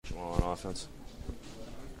offense.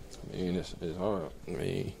 I mean, it's hard. I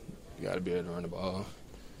mean, you got to be able to run the ball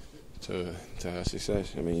to have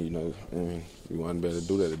success. I mean, we want to be able to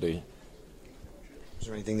do that today. Was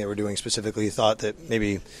there anything they were doing specifically you thought that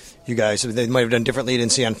maybe you guys they might have done differently you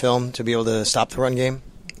didn't see on film to be able to stop the run game?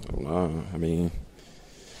 No, I mean,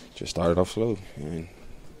 just started off slow.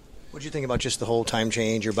 What did you think about just the whole time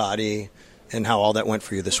change, your body, and how all that went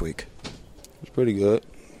for you this week? It was pretty good.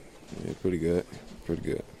 Yeah, pretty good. Pretty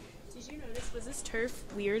good. Did you notice, was this turf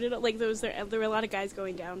weird at all? Like, there were a lot of guys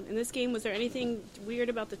going down. In this game, was there anything weird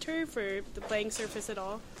about the turf or the playing surface at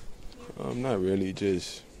all? Not really,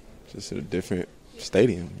 just a different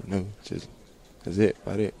stadium, just that's it,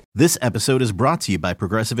 about it. This episode is brought to you by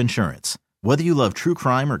Progressive Insurance. Whether you love true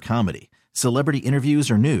crime or comedy, celebrity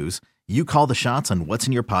interviews or news, you call the shots on what's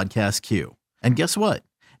in your podcast queue. And guess what?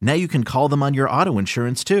 Now you can call them on your auto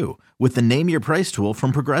insurance too with the Name Your Price tool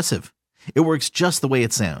from Progressive. It works just the way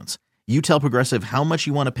it sounds. You tell Progressive how much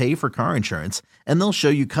you want to pay for car insurance, and they'll show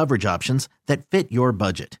you coverage options that fit your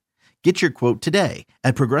budget. Get your quote today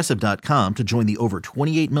at Progressive.com to join the over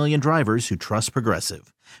 28 million drivers who trust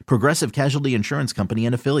Progressive. Progressive Casualty Insurance Company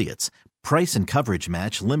and Affiliates. Price and coverage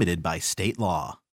match limited by state law.